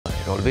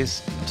always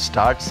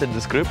starts at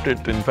the script.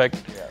 In fact,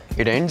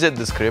 it ends at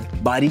the script.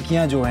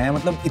 बारीकियां जो हैं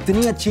मतलब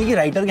इतनी अच्छी है कि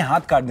राइटर के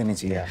हाथ काट देनी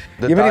चाहिए.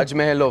 The Taj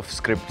Mahal of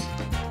scripts.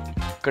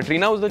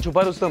 Katrina was the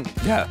Chupa Rustam.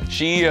 Yeah.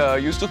 She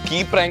used to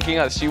keep pranking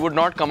us. She would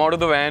not come out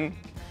of the van.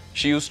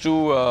 She used to,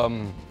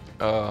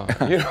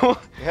 you know,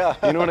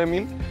 you know what I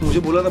mean? मुझे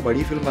बोला था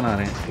बड़ी film बना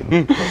रहे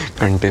हैं.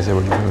 घंटे से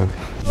बड़ी film.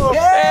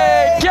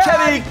 Hey,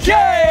 Kelly K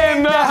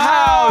in the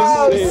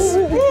house.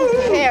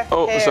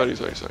 Oh, sorry.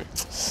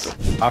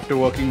 After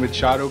working with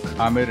Shah Rukh,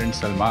 Amir and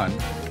Salman,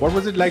 what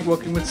was it like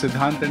working with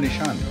Siddhant and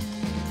Ishaan?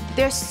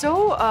 They're so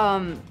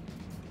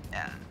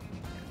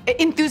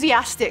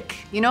enthusiastic,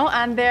 you know,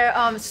 and they're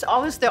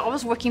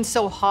always working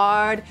so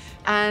hard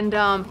and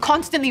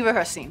constantly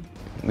rehearsing.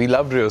 We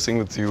loved rehearsing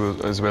with you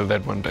as well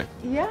that one time.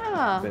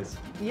 Yeah.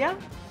 Yeah.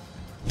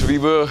 We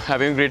were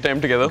having a great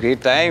time together.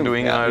 Great time.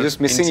 Doing our just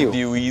missing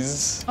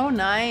interviews. Oh,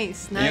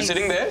 nice. Are you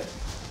sitting there?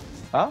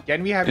 Huh?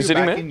 Can we have you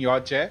back in your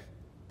chair?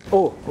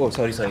 Oh,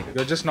 sorry.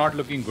 You're just not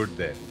looking good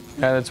there.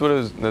 Yeah, that's what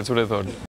I thought.